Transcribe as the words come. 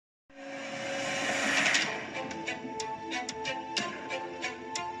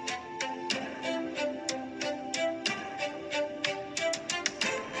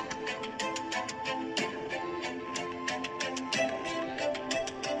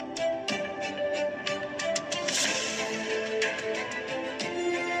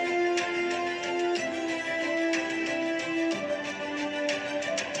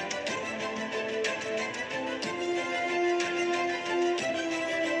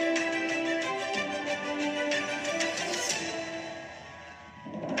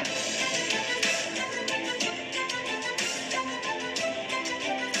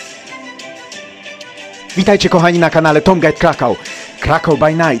Witajcie kochani na kanale Tom Guide Krakow. Krakow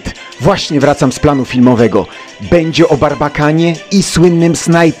by Night. Właśnie wracam z planu filmowego. Będzie o Barbakanie i słynnym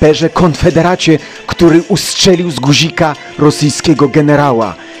snajperze konfederacie, który ustrzelił z guzika rosyjskiego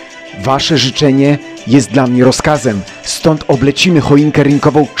generała. Wasze życzenie jest dla mnie rozkazem. Stąd oblecimy choinkę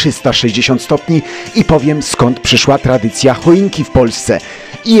rynkową 360 stopni i powiem, skąd przyszła tradycja choinki w Polsce.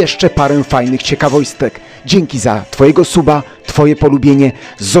 I jeszcze parę fajnych ciekawostek. Dzięki za twojego suba, twoje polubienie.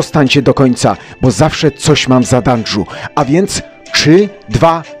 Zostańcie do końca, bo zawsze coś mam w zanadrzu. A więc 3,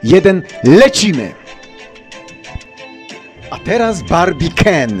 2, 1, lecimy! A teraz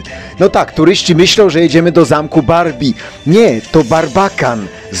Barbie-Can. No tak, turyści myślą, że jedziemy do zamku Barbie. Nie, to Barbakan,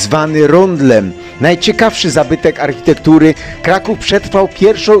 zwany rondlem. Najciekawszy zabytek architektury. Kraków przetrwał I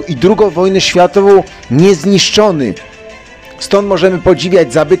i II wojnę światową niezniszczony. Stąd możemy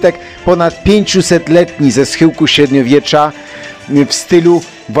podziwiać zabytek ponad 500-letni ze schyłku średniowiecza w stylu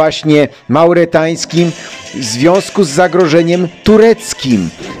właśnie mauretańskim w związku z zagrożeniem tureckim.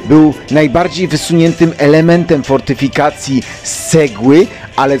 Był najbardziej wysuniętym elementem fortyfikacji z cegły,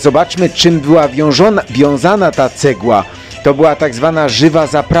 ale zobaczmy, czym była wiązana ta cegła. To była tak zwana żywa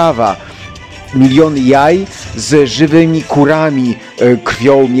zaprawa. Miliony jaj z żywymi kurami,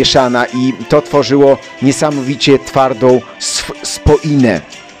 krwią mieszana, i to tworzyło niesamowicie twardą spoinę.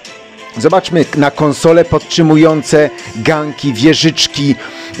 Zobaczmy na konsole podtrzymujące ganki, wieżyczki,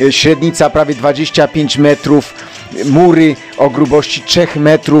 średnica prawie 25 metrów, mury o grubości 3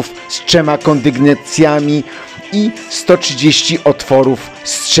 metrów z 3 kondygnacjami i 130 otworów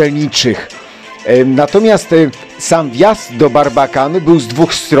strzelniczych. Natomiast sam wjazd do Barbakanu był z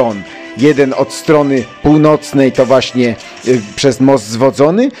dwóch stron. Jeden od strony północnej, to właśnie przez most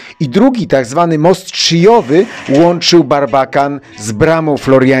zwodzony, i drugi, tak zwany most szyjowy, łączył Barbakan z bramą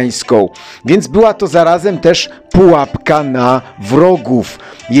floriańską. Więc była to zarazem też pułapka na wrogów.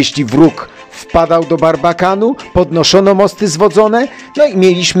 Jeśli wróg wpadał do Barbakanu, podnoszono mosty zwodzone, no i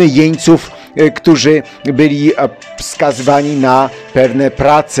mieliśmy jeńców, którzy byli skazywani na pewne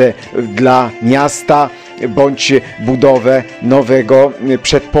prace dla miasta bądź budowę nowego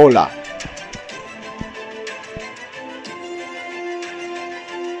przedpola.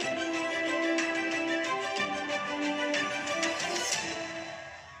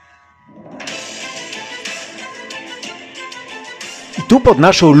 I tu pod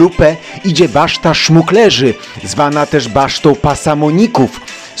naszą lupę idzie baszta szmuklerzy, zwana też basztą pasamoników.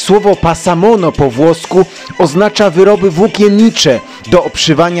 Słowo pasamono po włosku oznacza wyroby włókiennicze do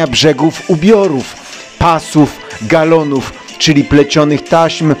obszywania brzegów ubiorów, pasów, galonów, czyli plecionych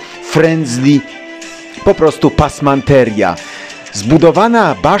taśm, frędzli, po prostu pasmanteria.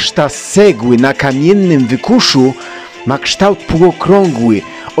 Zbudowana baszta z cegły na kamiennym wykuszu ma kształt półokrągły,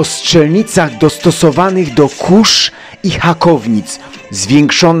 o strzelnicach dostosowanych do kusz i hakownic,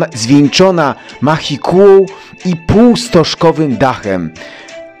 zwieńczona machikułą i półstożkowym dachem.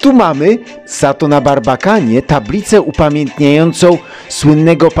 Tu mamy, za to na Barbakanie, tablicę upamiętniającą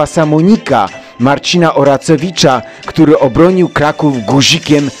słynnego pasamonika Marcina Oracewicza, który obronił Kraków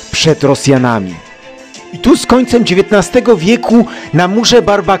guzikiem przed Rosjanami. I tu z końcem XIX wieku na murze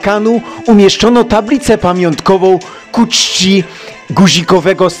Barbakanu umieszczono tablicę pamiątkową ku czci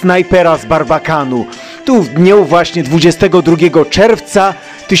guzikowego snajpera z Barbakanu. Tu w dniu właśnie 22 czerwca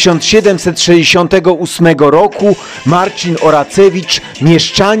 1768 roku Marcin Oracewicz,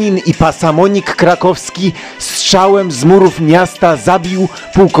 mieszczanin i pasamonik krakowski, strzałem z murów miasta zabił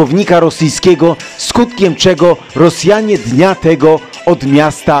pułkownika rosyjskiego, skutkiem czego Rosjanie dnia tego od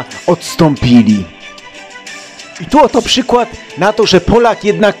miasta odstąpili. I tu oto przykład na to, że Polak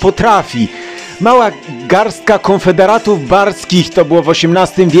jednak potrafi. Mała garstka konfederatów barskich, to było w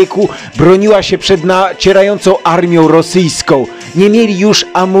XVIII wieku, broniła się przed nacierającą armią rosyjską. Nie mieli już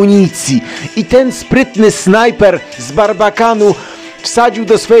amunicji. I ten sprytny snajper z Barbakanu wsadził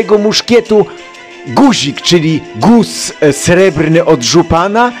do swojego muszkietu guzik, czyli guz srebrny od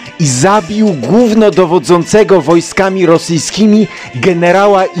żupana, i zabił głównodowodzącego wojskami rosyjskimi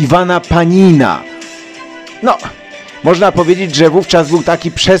generała Iwana Panina. No, można powiedzieć, że wówczas był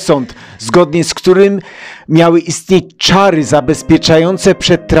taki przesąd, zgodnie z którym miały istnieć czary zabezpieczające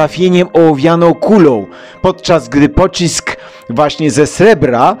przed trafieniem ołowianą kulą, podczas gdy pocisk właśnie ze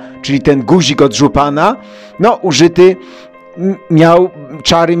srebra, czyli ten guzik od żupana, no użyty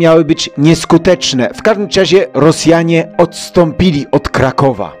czary miały być nieskuteczne. W każdym razie Rosjanie odstąpili od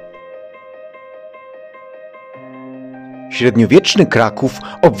Krakowa. Średniowieczny Kraków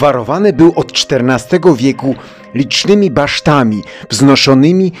obwarowany był od XIV wieku licznymi basztami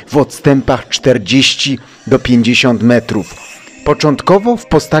wznoszonymi w odstępach 40 do 50 metrów. Początkowo w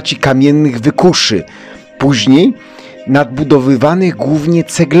postaci kamiennych wykuszy, później nadbudowywanych głównie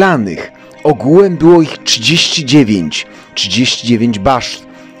ceglanych. Ogółem było ich 39 baszt,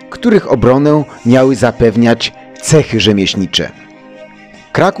 których obronę miały zapewniać cechy rzemieślnicze.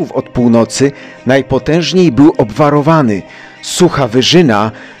 Kraków od północy najpotężniej był obwarowany. Sucha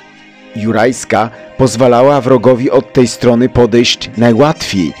wyżyna jurajska pozwalała wrogowi od tej strony podejść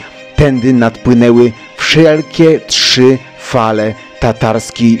najłatwiej. Tędy nadpłynęły wszelkie 3 fale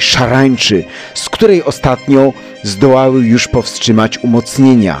tatarskiej szarańczy, z której ostatnią zdołały już powstrzymać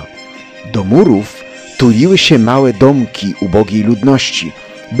umocnienia. Do murów tuliły się małe domki ubogiej ludności,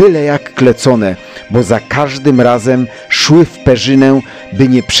 byle jak klecone, bo za każdym razem szły w perzynę, by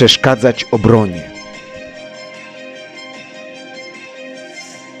nie przeszkadzać obronie.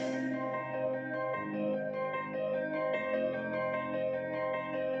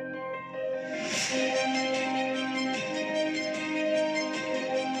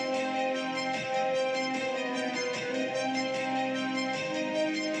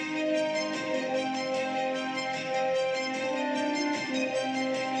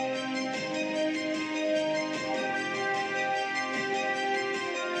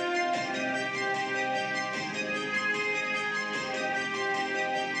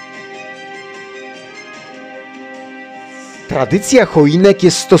 Tradycja choinek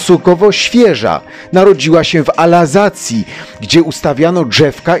jest stosunkowo świeża. Narodziła się w Alzacji, gdzie ustawiano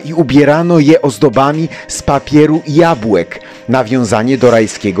drzewka i ubierano je ozdobami z papieru i jabłek, nawiązanie do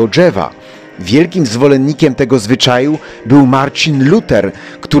rajskiego drzewa. Wielkim zwolennikiem tego zwyczaju był Marcin Luter,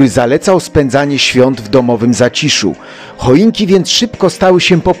 który zalecał spędzanie świąt w domowym zaciszu. Choinki więc szybko stały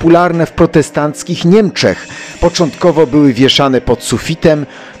się popularne w protestanckich Niemczech. Początkowo były wieszane pod sufitem,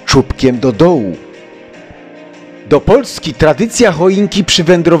 czubkiem do dołu. Do Polski tradycja choinki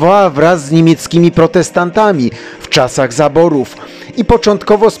przywędrowała wraz z niemieckimi protestantami w czasach zaborów i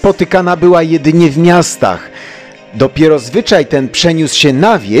początkowo spotykana była jedynie w miastach. Dopiero zwyczaj ten przeniósł się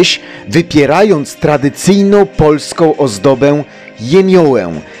na wieś, wypierając tradycyjną polską ozdobę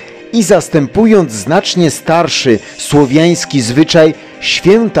jemiołę i zastępując znacznie starszy słowiański zwyczaj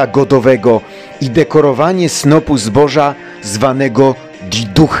święta godowego i dekorowanie snopu zboża zwanego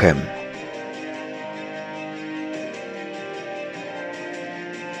diduchem.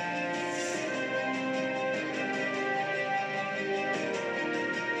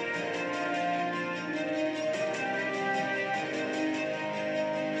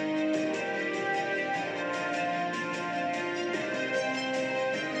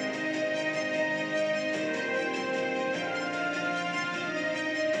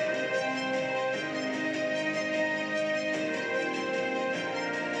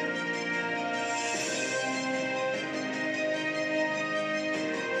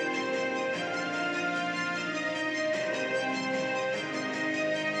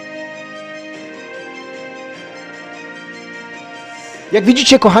 Jak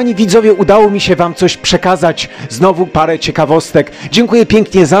widzicie, kochani widzowie, udało mi się Wam coś przekazać, znowu parę ciekawostek. Dziękuję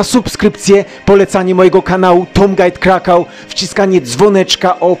pięknie za subskrypcję, polecanie mojego kanału Tom Guide Krakow, wciskanie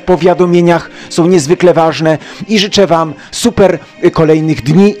dzwoneczka o powiadomieniach są niezwykle ważne i życzę Wam super kolejnych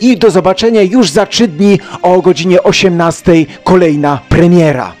dni i do zobaczenia już za 3 dni o godzinie 18:00 kolejna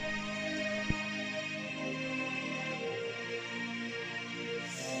premiera.